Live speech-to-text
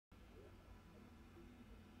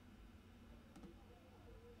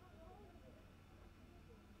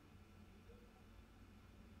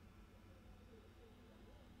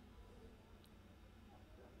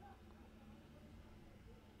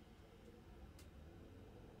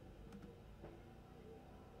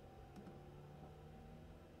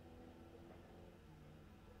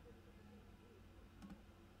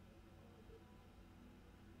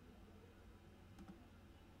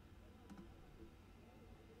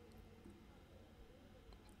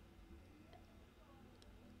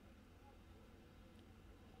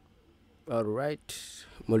All right,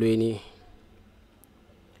 molweni.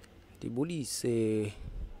 Ndibulise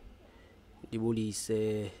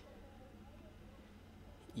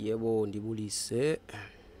yebo, ndibulise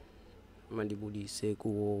mandibulise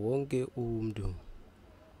kuwo wonke umuntu.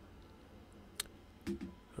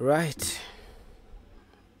 Right,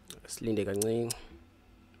 silinde kancinci.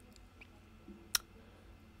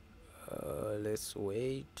 Let's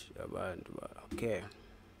wait abantu. Okay,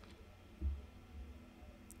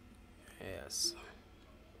 yes,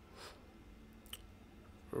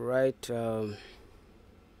 right.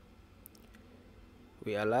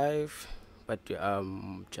 We are live, but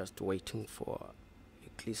just waiting for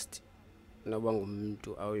at least noba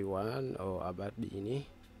ngumuntu ayi-1 or ababini.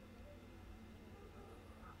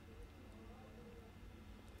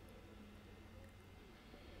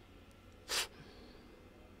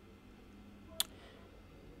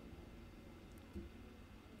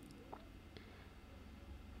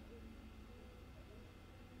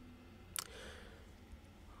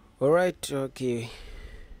 All right, okay.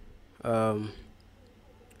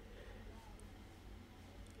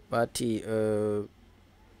 Bathi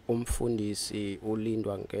umfundisi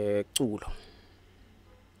ulindwa ngeculo.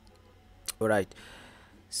 All right,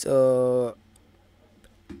 so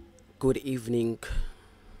good evening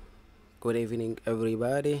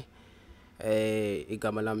everybody.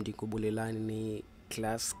 Igama lami ndikubulelani ni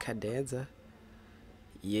class Cadenza.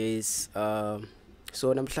 Yes,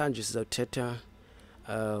 so namhlanje sizawuthetha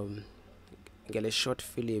ngele short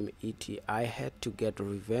film ithi I Had to Get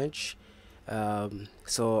Revenge.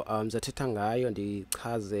 So zathetha ngayo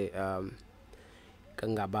ndichaze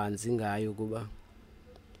kangabanzi ngayo kuba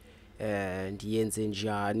ndiyenze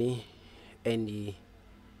njani and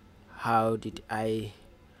how did I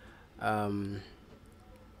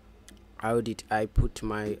put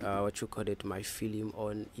my my film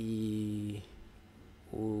on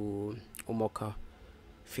Umoka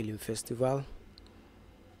Film Festival.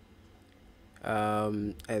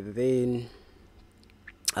 And then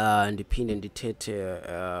ndiphinde ndithethe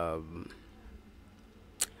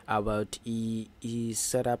about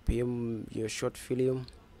setup your short film.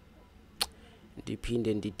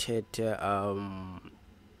 Ndiphinde ndithethe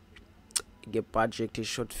nge-budget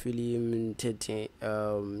short film, ndithethe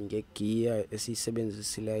nge-gear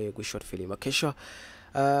esiyisebenzisileyo kwi-short film. Okay, sure.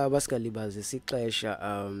 Basingalibazi sixesha.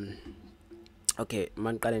 Okay,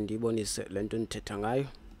 mandiqale ndiyibonise le nto ndithetha ngayo.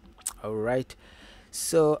 All right,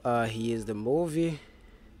 so here's the movie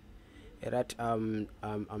that I'm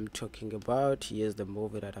talking about. Here's the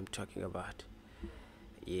movie that I'm talking about.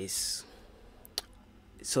 Yes,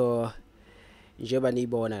 so njengoba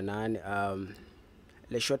niyibona nani,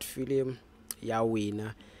 le short film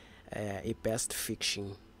yawina i-best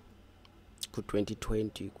fiction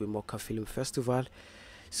ku-2020 kwi-Mocha Film Festival.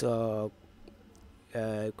 So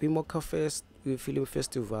kwi-Mocha Film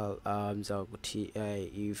Festival zakuthi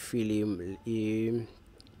i-film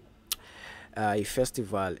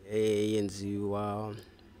i-festival eyenziwa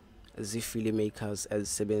zi-filmmakers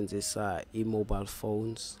ezisebenzisa i-mobile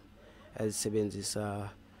phones, ezisebenzisa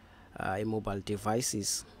i-mobile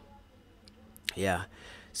devices. Yeah,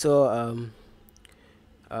 so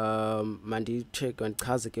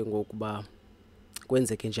mandichaze ke ngokuba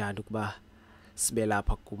kwenzeke njani ukuba sibe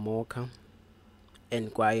lapha kuMocha and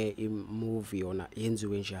kwaye i-movie yona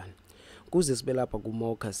yenziwe njani. Kuze sibe lapha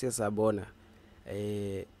kuMocha siyasabona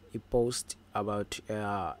i-post about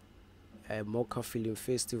Mocha Film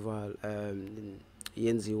Festival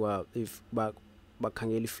yenziwa if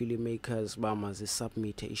bakhangela i-filmmakers bamaze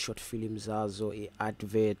submit i-short film zazo,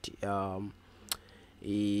 i-advert,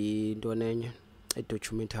 into nenye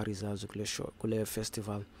i-documentary zazo kule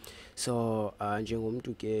festival. So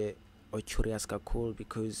njengomuntu ke o-curious kakhulu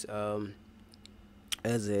because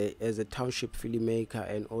as a township filmmaker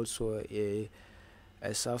and also a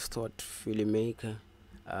self-taught filmmaker,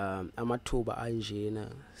 amathuba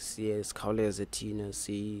anjena siye sikhawuleze thina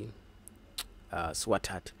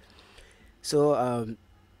siwathathe. So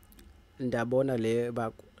ndabona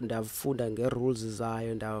ndafunda nge-rules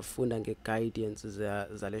zayo, ndafunda nge-guidance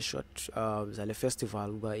zale short zale festival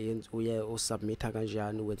uba uye usubmitha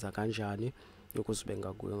kanjani, wenza kanjani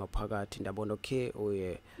ukuzibeka kuyo ngaphakathi. Ndabona okay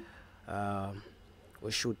uye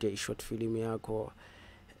ushute i-short film yakho,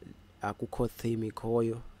 akukho theme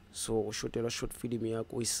ikhoyo, so ushute la short film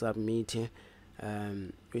yakho uyisubmithe.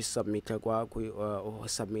 Uyisubmitha kwakho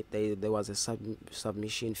submit, there was a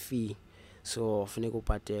submission fee, so funeka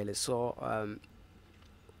ubhatele. So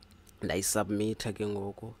ndayisubmitha ke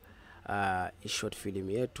ngoku i-short film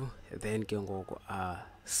yethu, then ke ngoku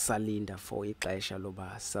salinda for ixesha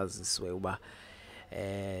loba saziswe uba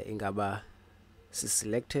ingaba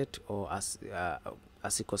si-selected or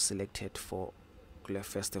asikho selected for kule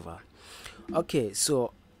festival. Okay,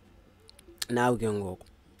 so now ke ngoku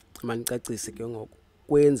manicacise ke ngoku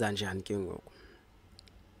kwenza njani ke ngoku.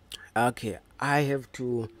 Okay, I have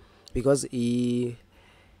to, because a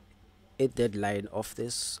deadline of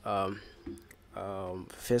this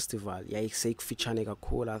festival yayiseyikufitshane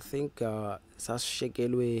kakhulu. I think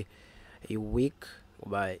sasishekelwe a week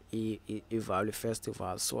uba ivalwe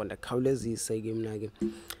festival, so ndakhawulezise ke mna ke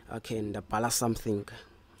okay ndabhala something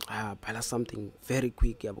very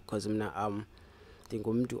quick yabo, because mna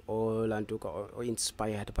ndingumntu olantuka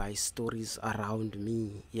o-inspired by stories around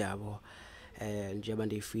me yabo, njengoba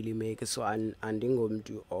ndiyi-filmmaker. So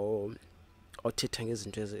andingomntu othetha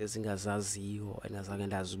ngezinto ezingazaziyo endazange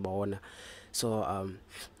ndazibona. So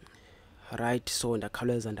right, so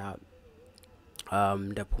ndakhawuleza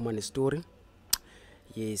ndaphuma nestory.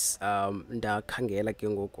 Yes, ndakhangela ke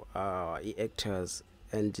ngoku ii-actors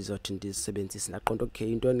endizothi ndizisebenzise. Ndaqonda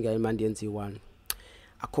okay into endingayimandiyenze iyi-one,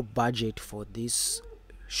 akho budget for this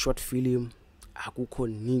short film, akukho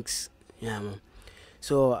nix yabo.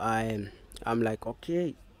 So I'm like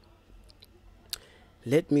okay,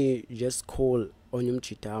 let me just call onye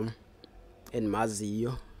umjidam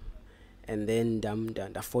endimaziyo, and then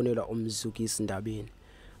ndafonela umzukisi Ndabeni.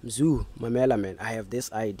 Mzu, mamela man, I have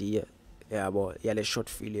this idea yabo yale short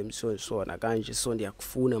film, so nakanje, so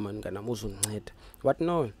ndiyakufuna man, nganam uzundinceda. But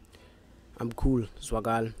no, I'm cool,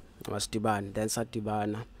 zwakala masidibane. Then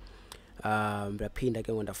sadibana, ndaphinda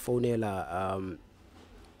ke ngondafonela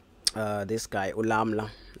this guy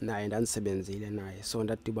uLamla, naye ndandisebenzile naye, so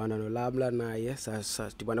ndadibana noLamla naye,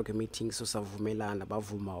 sadibana kwi-meeting, so savumelana,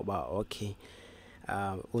 bavuma uba okay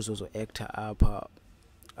uzozo actor apha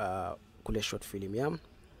kule short film yam.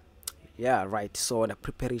 Yeah, right. So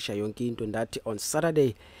ndapreparisha yonke into, ndathi on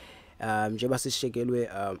Saturday njengoba sishekelwe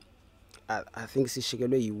I think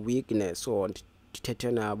sishekelwe yi-week ne, so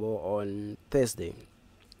ndithethe nabo on Thursday.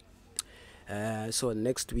 So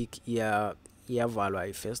next week iyavalwa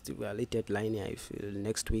i-festival, i-deadline yayo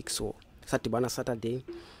next week. So sadibana Saturday,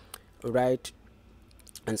 right,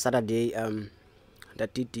 and Saturday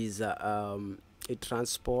ndadidiza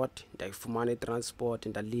i-transport, ndayifumana i-transport,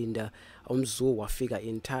 ndalinda umzu wafika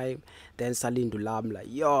in time, then salinda uLamla.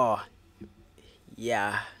 Yo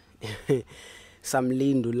yeah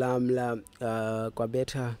samlinda uLamla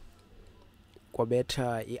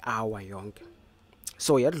kwabetha i-hour yonke.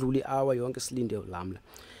 So yadlula i-hour yonke silinde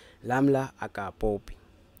uLamla akapopi,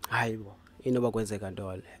 hayibo inoba kwenzeka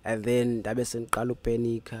ntole. And then ndabe sendiqala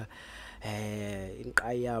upanika,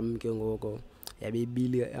 inqa yam ke ngoko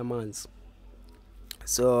yabibili amanzi.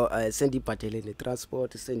 So sendibhatele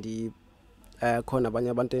ne-transport, khona abanye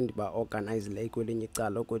abantu endiba-organizile kwelinye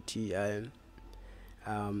icala ukuthi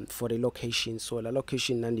for a location. So la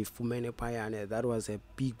location nandiyifumene phayana, that was a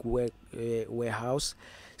big warehouse,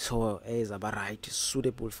 so ezaba right,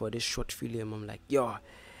 suitable for this short film. I'm like yo,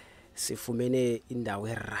 sifumene indawo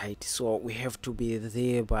right, so we have to be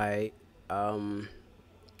there by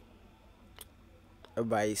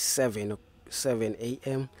 7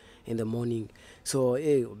 a.m. in the morning. So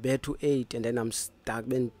bear to 8, and then I'm stuck.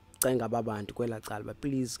 Then cenga babantu kwela cala, but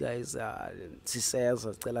please guys,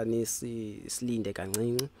 siseza sicela silinde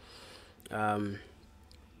kancinci,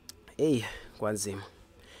 kwanzima.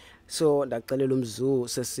 So ndaxelela umzu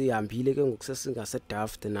sesihambile ke ngoku,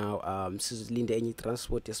 sesingaseDaft now, sizilinde enye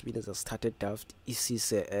transport yesibini zasithatha eDaft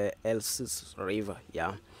isise Elsis River.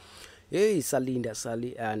 Yeah, salinda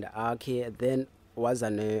and okay, then was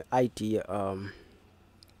an idea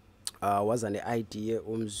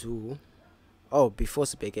umzu. Oh, before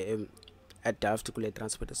sibheke eDaft kule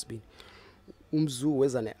transport yesibini, umzu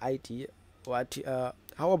weza ne-idea wathi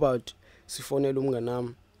how about sifonele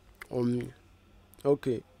umnganam omnye.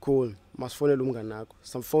 Okay, cool, masifonele umnganakho.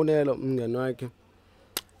 Samfonela umngani wakhe,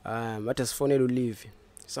 wathi sifonele uLivi.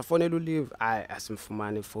 Safonela uLivi,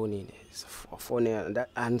 asimfumane efonini, safonela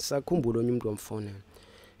andisakhumbula onye umuntu wamfonela.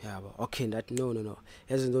 Yabo, okay, ndathi no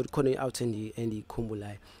yazi nto khona i-out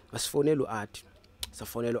endiyikhumbulayo, masifonele uAthi.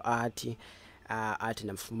 Safonela uAthi, athi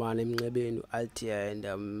ndamfumana emnxebeni, athi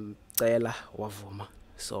ndamcela, wavuma.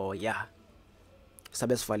 So yeah,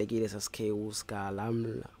 sabe sivalekile sasikhewu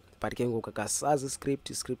sikaLamla, but ke ngoku akasazi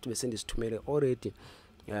iscript besendisithumele already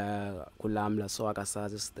kuLamla, so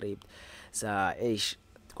akasazi iscript. Sa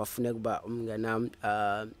kwafuneka uba umnganam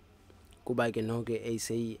kuba ke noko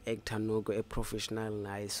eseyi-actor noko e-professional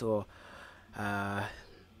naye, so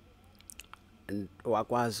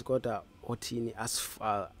wakwazi kodwa othini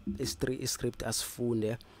iscript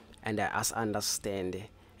asifunde and as-understande,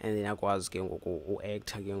 and then akwazi ke ngoku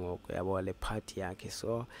u-actor ke ngoku, yabo le part yakhe.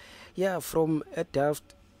 So yeah, from eDaft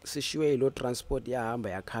sishiywe yiloo transport yahamba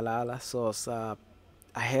yakhalala, so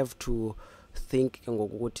I have to think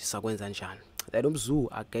ngokuthi sakwenza njani. Then umzu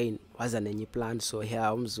again waza nenye plan, so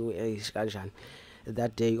yeah umzu kanjani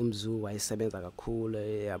that day umzu wayesebenza kakhulu,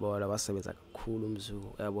 yabona wasebenza kakhulu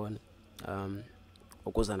umzu, yabona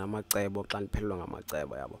ukuza namacebo xa ndiphelelwa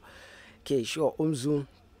ngamacebo, yabo. Okay, sure. Umzu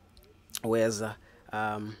weza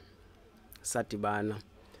sadibana,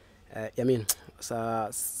 I mean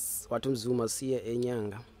wathi umzuma siye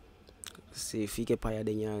enyanga, sifike phaya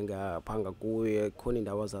lenyanga phanga kuye khona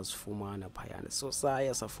indawo azazifumana phayana, so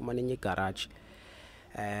saya safumana enye igaraji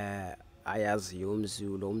ayaziyo umzi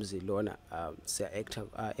lo mzi lona, siya actor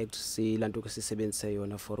silanto ke sisebenzise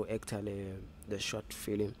yona for uactor le short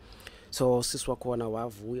film. So sisi wakhona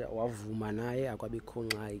wavuma naye akwabikho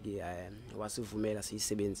ngxaki, wasivumela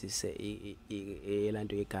siyisebenzise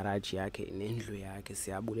elanto yegarage yakhe nendlu yakhe.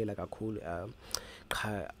 Siyabulela kakhulu,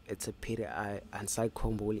 qha it's a pity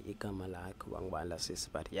andisayikhumbuli igama lakhe wangibala sisi,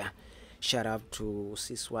 but yeah, shout out to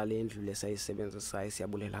sisi wale ndlu lesayisebenzisayo,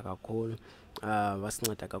 siyabulela kakhulu.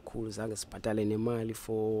 Wasinceda kakhulu, zange sibhatale nemali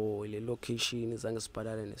for le location, zange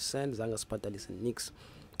sibhatale nesend, zange sibhatalise nix,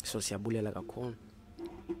 so siyabulela kakhulu.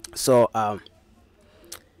 So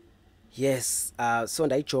yes, so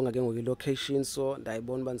ndayijonga ke ngoku i-location, so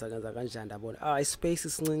ndayibona uba ndizakenza kanjani, ndabona ispace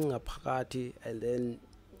isincinci ngaphakathi, and then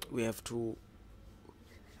we have to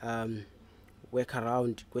work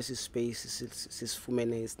around kwesi space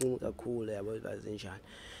sisifumene isincinci kakhulu, yabo zinjani.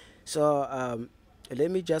 So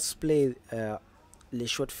let me just play le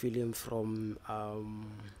short film from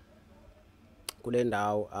kule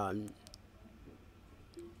ndawo,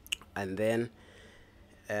 and then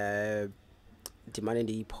ndimane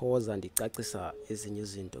ndiyiphoza ndicacisa ezinye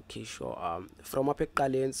izinto. Okay, sure. From apha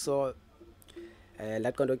ekuqaleni, so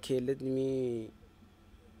laqonda, okay, let me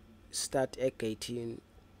start egating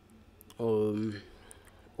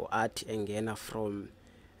uathi engena from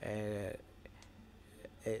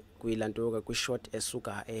kwilanto kwishot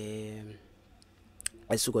esuka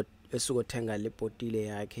esukothenga le botile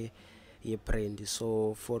yakhe yebrand,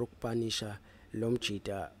 so for ukupanisha lo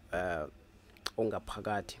mjida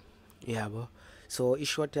ongaphakathi, yabo. So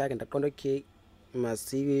ishot yakhe ndaqonda, okay,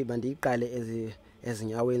 mandiyiqale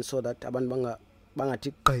ezinyaweni, so that abantu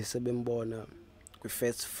bangathi gqi sebembona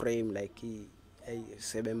kwi-first frame like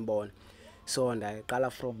sebembona. So ndaqala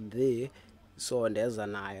from there, so ndeza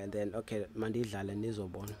nayo, and then okay mandidlale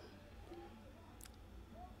nizobona.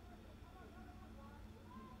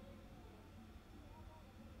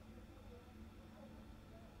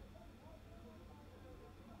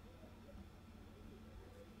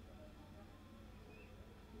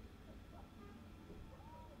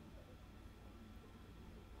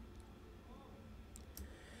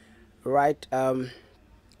 Right,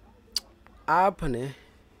 apha ne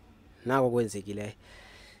nako kwenzekile,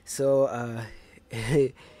 so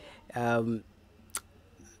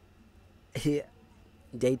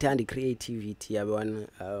ndiyayithanda i-creativity, yabona.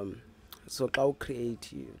 So xa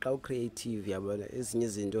ucreative, yabona, ezinye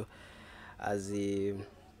izinto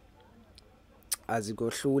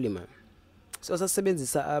azikohluli man. So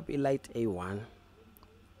sasebenzisa apha i-light A1,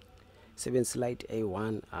 sebenzisa i-light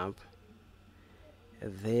A1 apha,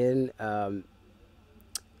 then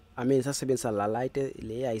I mean sasebenzisa la light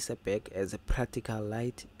le yayiseback as a practical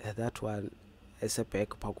light, that one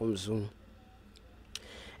eseback phaa kumzungu,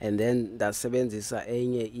 and then ndasebenzisa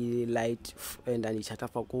enye i-light endandiyithatha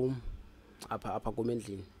apha kum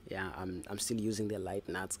endlini. Yeah, I'm still using the light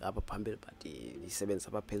nuts apha phambili, but ndiyisebenzisa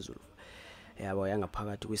apha phezulu, yabo,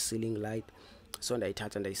 yangaphakathi kwi-ceiling light. So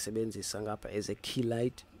ndayithatha ndayisebenzisa ngapha as a key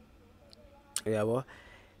light, yabo.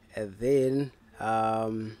 And then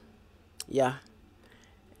yeah,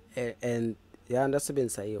 and yeah,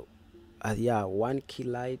 ndasebenzisa yeah, one key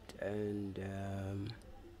light and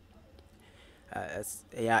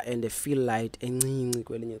yeah, and a fill light encinci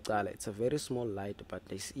kwelinye cala. It's a very small light, but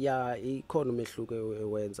yeah, ikhona umehluko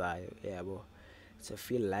ewenzayo, yabo. It's a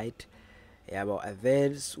fill light, yabo. And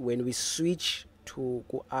then when we switch to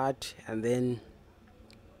art, and then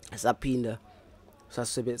saphinda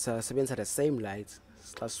sasebenzisa the same lights,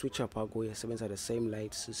 xa switch apha kuye sebenzisa the same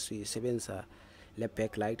lights, sisebenzisa le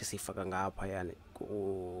backlight siyifaka ngapha yani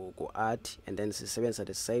ku-art, and then sisebenzisa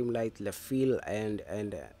the same light, le fill and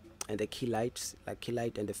the key lights, like key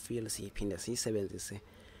light and the fill siyiphinda siyisebenzise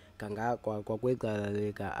kangaka kwakwecala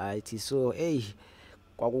leka-IT. So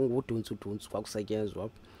kwakunguduntsu kwakusetyenzwa.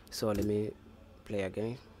 So let me play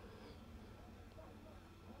again.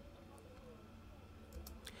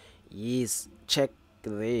 Yes, check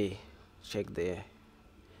there.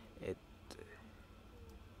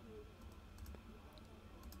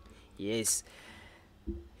 Yes,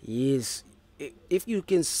 if you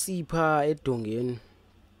can see pha edongeni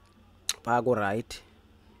pha ku right,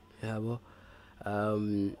 yabo.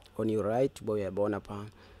 On your right boyabona pha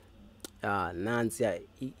nansi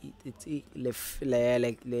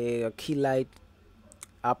le key light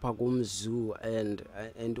apha kumzu,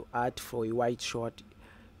 and art for i-white shot,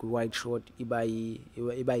 kwi-white shot iba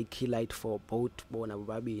i-key light for both bona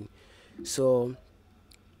bobabini. So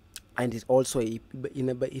and it's also in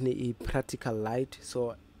a practical light.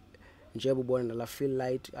 So njengoba ubona la fill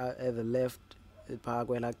light at the left phaa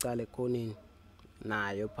kwela cala ekhoneni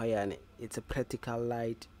nayo phayana, it's a practical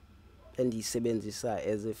light endiyisebenzisa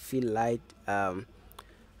as a fill light,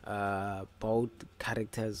 both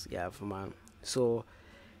characters, yeah, for man. So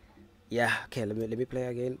yeah, okay, let me play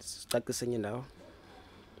again, sicacise enye ndawo.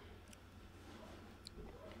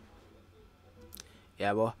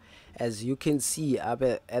 Yabo, as you can see up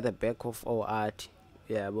at the back of our art,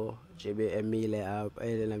 yabo, jebe emile up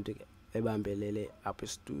namntu ebambelele apha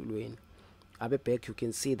esitulweni. Up at back you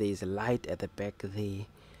can see there is a light at the back there.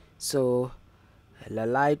 So la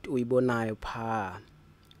light uyibonayo pha,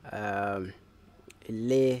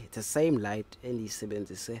 it's the same light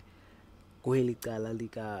endiyisebenzise kweli cala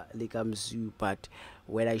lika mzu, but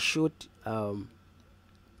when I shoot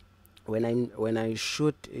when I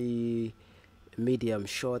shoot a medium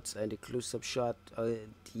shots and a close-up shot,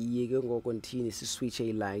 ndiye ke ngoko ndithini siswitche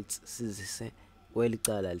i-lights sizise kweli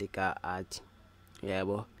cala lika art,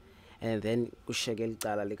 yabo, and then kushiyeke eli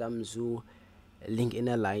cala lika mzu link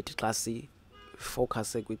inner light xa si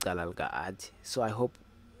focus kwicala lika art. So I hope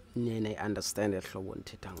niyena understand ehlobo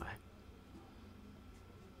ndithetha ngayo.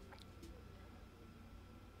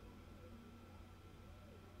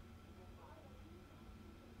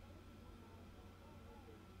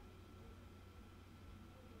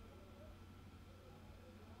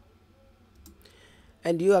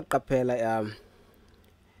 And uyaqaphela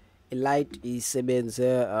i-light isebenze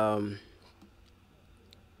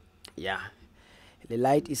yeah, le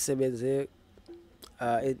light isebenze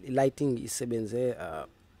lighting isebenze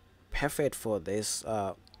perfect for this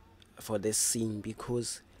scene,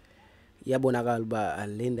 because iyabonakala uba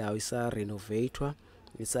le ndawo isa-renovatwa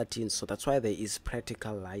isathini. So that's why there is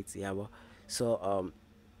practical lights, yabo. So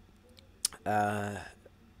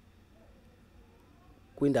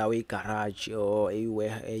kwindawo eyigarage or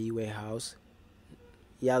eyi-warehouse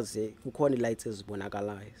yaze kukhona i-lights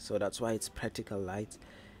ezibonakalayo, so that's why it's practical lights,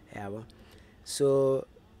 yabo. So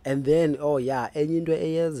and then enye into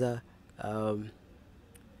eyenza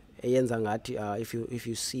ngathi if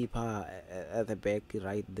you see pha at the back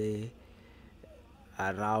right there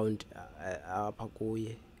around apha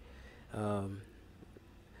kuye,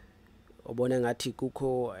 ubona ngathi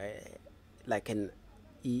kukho like an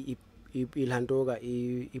ilantoka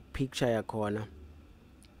i-picture yakhona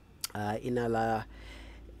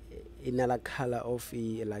inala color of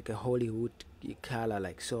like a Hollywood color,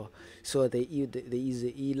 like so there is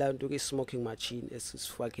ilantoka i-smoking machine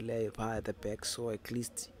esisifakileyo pha at the back, so at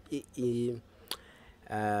least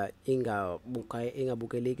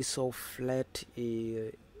ingabukeleki so flat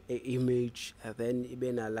image, and then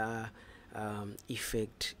ibe nala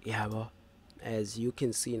effect, yabo, as you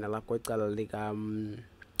can see nalapha kwecala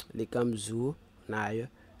likamzu nayo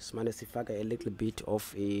simane sifaka a little bit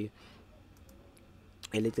of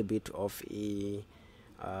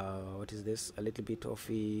what is this, a little bit of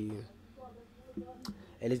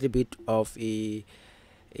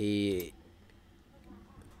a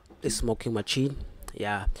smoking machine,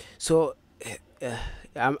 yeah. So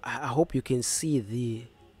I hope you can see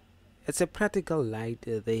it's a practical light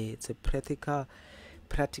there, it's a practical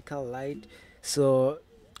light. So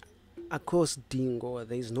of course dingo,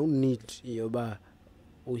 there is no need yoba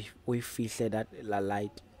uyifihle that la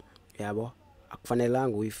light, yabo,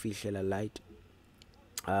 akufanelanga uyifihle la light,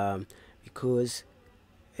 because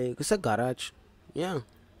it's a garage, yeah.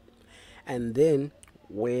 And then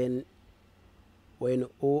when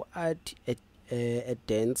at a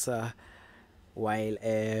dancer while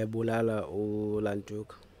bulala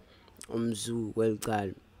ulantuk umzu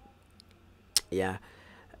welcome, yeah,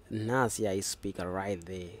 nasi ya speaker right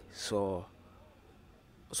there. So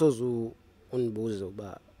sozu unbuzo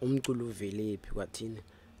uba umculo uvelephi kwathini,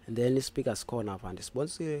 and then ispeaker sikhona apha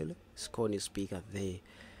ndisibonsile, sikhona ispeaker there.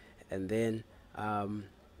 And then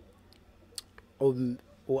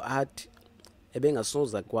uart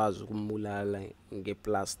ebengasoza kwazi ukumbulala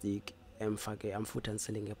ngeplastic,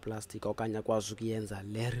 amfuthanisele ngeplastic, okanye akwazi ukuyenza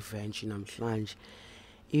le revenge namhlanje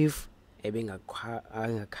if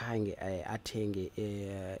angakhange athenge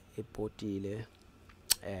ibhotile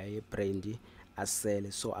yebrandy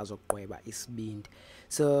asele, so azoqweba isibindi.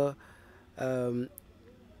 So and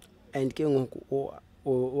ke ngoku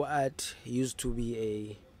uart used to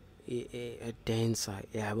be a dancer,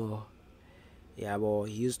 yabo, yabo.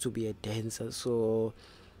 He used to be a dancer, so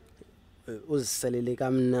uziselele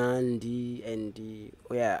kamnandi, and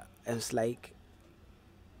yeah, it's like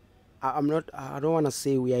I don't want to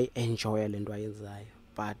say uyayi-enjoya le nto ayenzayo,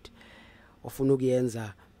 but ufuna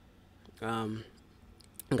ukuyenza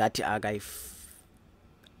ngathi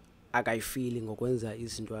akayifili ngokwenza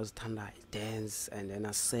izinto azithandayo, dance, and then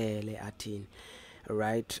asele athini,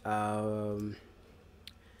 right.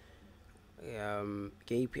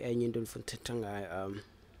 Ngeyiphi enye into ndifuna uthetha ngayo,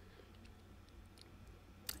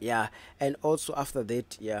 yeah. And also after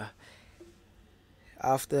that, yeah,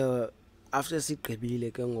 after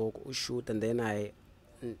sigqibile ke ngoku ushoot, and then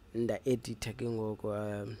nda-editha ke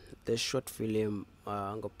ngoku the short film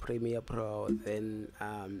ngo-Premiere Pro, then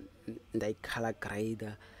ndayi-color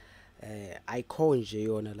grader, ayikho nje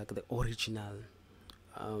yona like the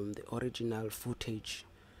original footage.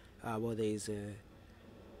 Well, there's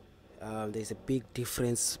a big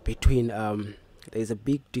difference between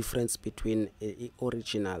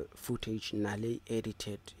original footage nale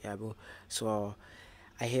edited, yabo. So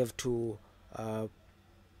I have to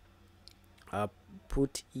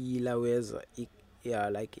put yeah,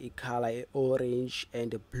 like a color orange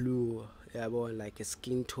and a blue, yabo, like a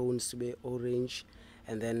skin tones to be orange,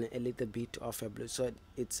 and then a little bit of a blue. So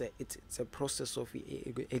it's a process of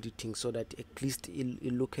editing, so that at least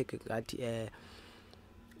it look like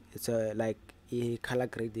it's like color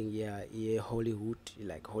grading, yeah, Hollywood,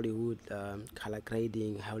 like Hollywood color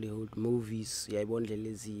grading, Hollywood movies, yeah,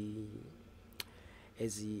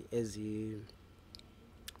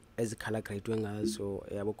 color gradwe ngazo,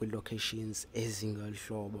 yabo, kwi-locations ezingolu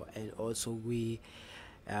hlobo, and also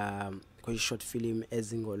kwi-short film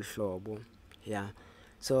ezingolu hlobo, yeah.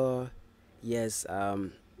 So yes,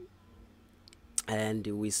 and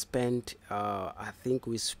we spent I think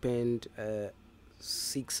we spent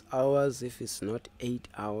 6 hours, if it's not 8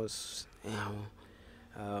 hours,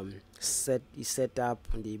 set up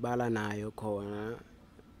ndiyibala nayo khona,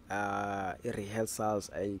 i-rehearsals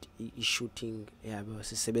and i-shooting, yabo,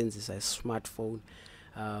 sisebenzisa i-smartphone,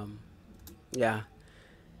 yeah.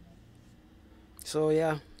 So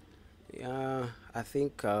yeah, I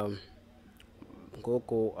think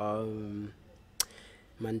ngoku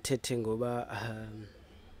mandithethe ngoba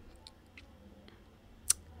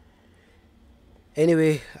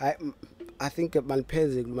anyway, I think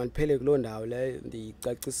maniphele kuloo ndawo leyo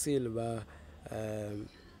ndiyicacisile uba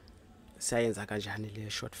siyayenza kanjani le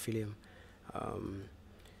short film.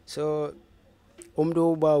 So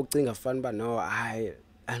umntu uba ucinga fana uba no, hayi,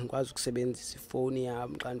 andikwazi ukusebenzisa ifowuni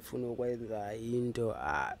yam xa ndifuna ukwenza into,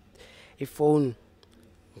 ifowuni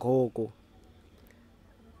ngoku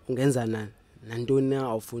ungenza nantoni na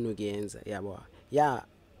awufuna ukuyenza, yabo. Yeah,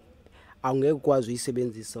 awungeke ukwazi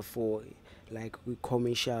uyisebenzisa for like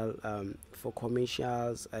commercial, for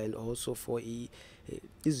commercials, and also for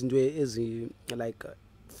izinto like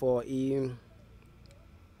for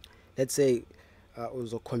let's say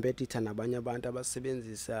uzocompetitha nabanye abantu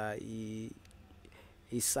abasebenzisa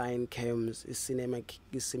i-sign cams,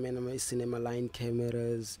 i-cinema line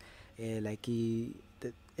cameras, like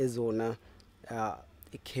ezona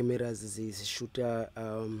i-cameras zishuta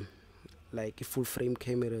like i-full frame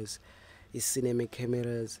cameras, i-cinema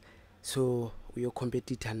cameras. So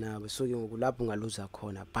uyocompetitha nabo, so ke ngoku lapho ungaluza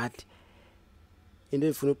khona. But into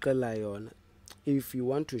endifuna ukuxelela yona, if you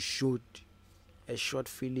want to shoot a short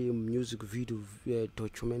film, music video,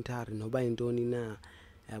 documentary, noba yintoni na,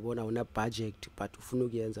 yabona, una budget but ufuna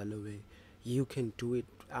ukuyenza lo way, you can do it.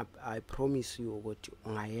 I promise you ukuthi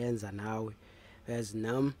ungayenza nawe. As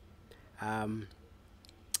nam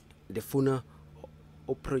ndifuna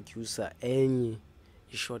uproducer enye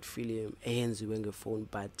i-short film eyenziwe ngefone,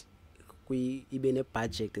 but ibe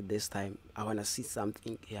ne-budget this time. I wanna see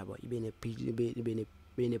something, yabo, ibe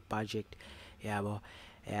ne-budget, yabo.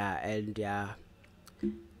 Yeah, and yeah,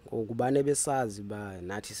 ngokubane besazi ba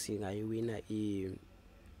nathi singayiwina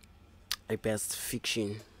i-best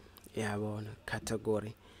fiction, yabona,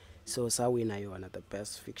 category. So sawina yona the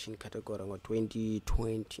best fiction category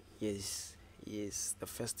ngo-2020. Yes, the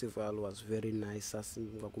festival was very nice.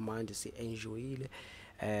 Ngakumandi si-enjoyile.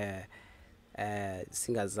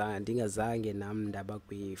 Ndingazange nam ndaba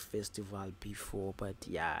kwi-festival before, but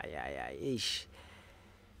yeah, ish,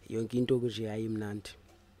 yonke into nje yayimnandi.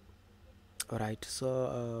 Alright,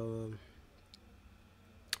 so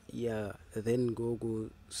yeah, then ngoku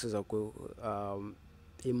siza ku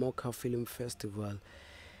i-Mocha Film Festival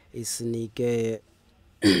isinike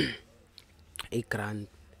a grant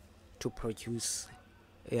to produce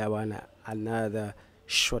another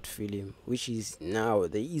short film, which is now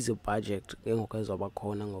there is a budget because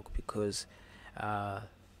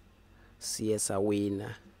CSA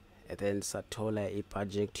winner, and then sathola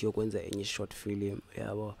i-budget yokwenza enye short film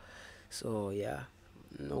yabo. So yeah,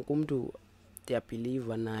 nonke umuntu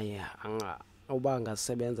ndiyabhiliva naye uba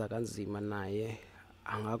angasebenza kanzima naye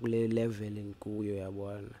angakule level endikuyo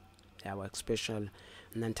yabona, yabo especially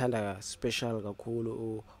mna ndithanda special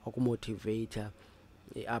kakhulu ukumotivator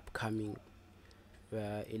i-upcoming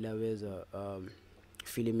ilaweza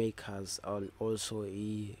filmmakers and also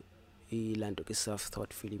ilanto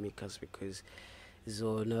ke-self-taught filmmakers, because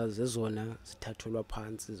zona zezona zithathelwa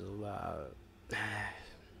phansi zoba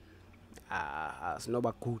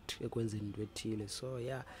asinoba good ekwenzeni into ethile. So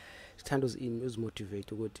yeah, sithanda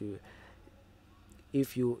uzimotivate ukuthi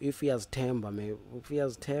if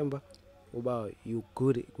uyazithemba uba you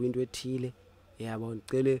good kwinto ethile, yabo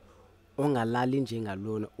ndicele ongalali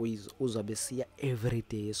njengalona uzabe siya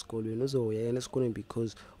everyday esikolweni, uzoyena esikolweni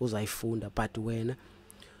because uzayifunda, but wena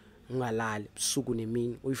ungalali busuku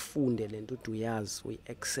nemini uyifunde lento ude uyazi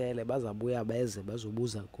uyi-excele. Bazabuya beze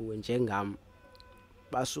bazobuza kuwe njengam,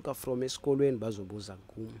 basuka from esikolweni bazobuza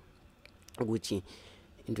kum ukuthi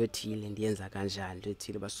into ethile ndiyenza kanjani, into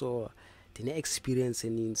ethile. So ndine-experience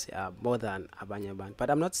eninzi more than abanye abantu, but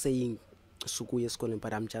I'm not saying sukuya esikolweni,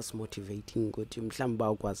 but I'm just motivating ukuthi mhlawumbi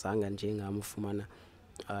uba ukwazanga njengam ufumana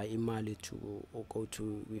imali to go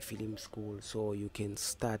to film school, so you can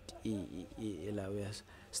start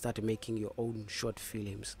start making your own short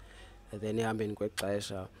films. Then ehambeni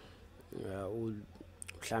kwexesha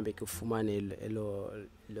mhlambe ke ufumane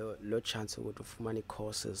lo chance ukuthi ufumane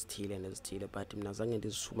i-courses ezithile nezithile, but mna zange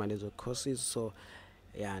ndizifumane ezo courses. So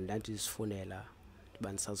yeah, ndandizifundela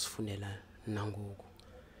ndiba ndisazifundela nangoku.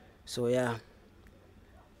 So yeah,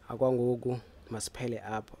 akwangoku masiphele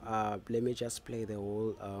up. Let me just play the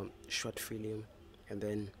whole short film and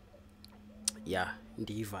then yeah,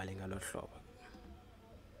 ndiyivale ngalo hlobo.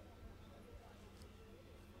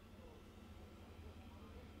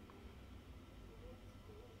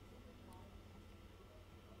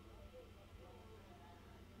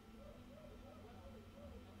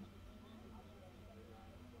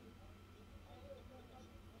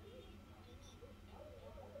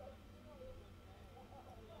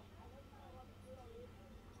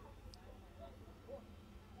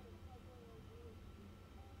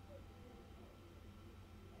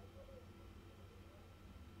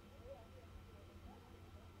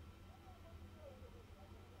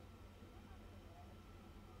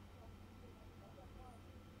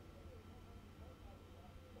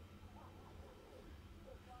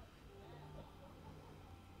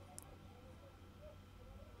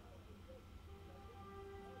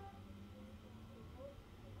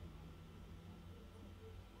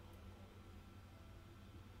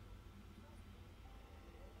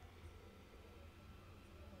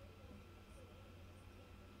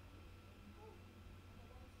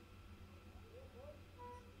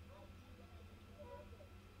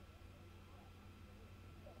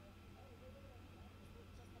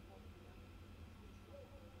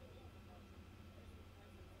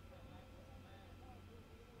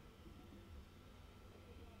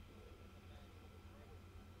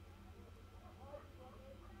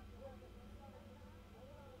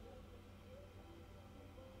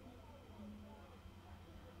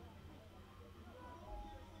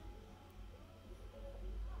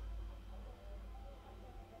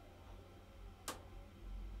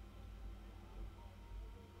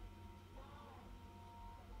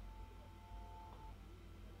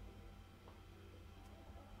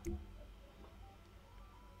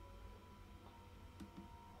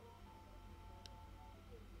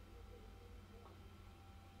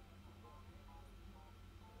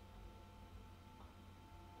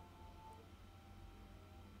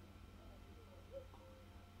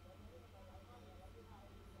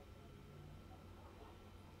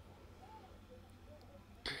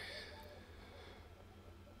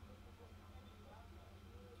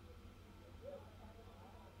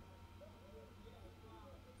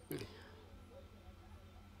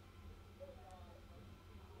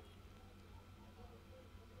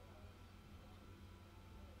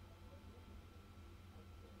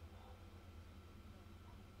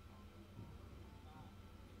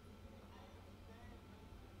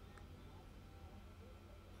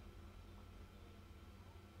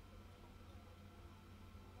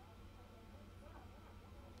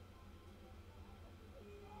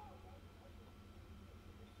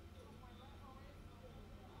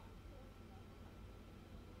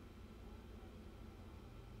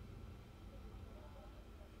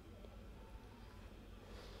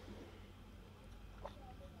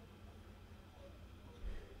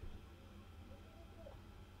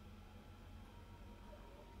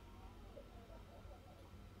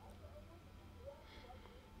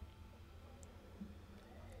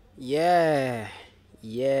 Yeah,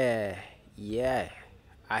 yeah, yeah.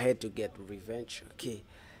 I had to get revenge. Okay.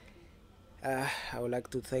 I would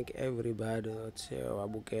like to thank everybody othe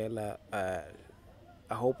wabukela.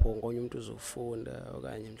 I hope wonke umuntu uzofunda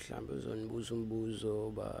okanye mhlawumbe uzonibuza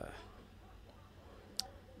umbuzo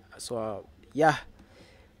so yeah.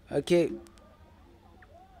 Okay,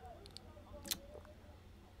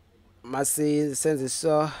 masi senze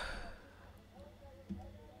so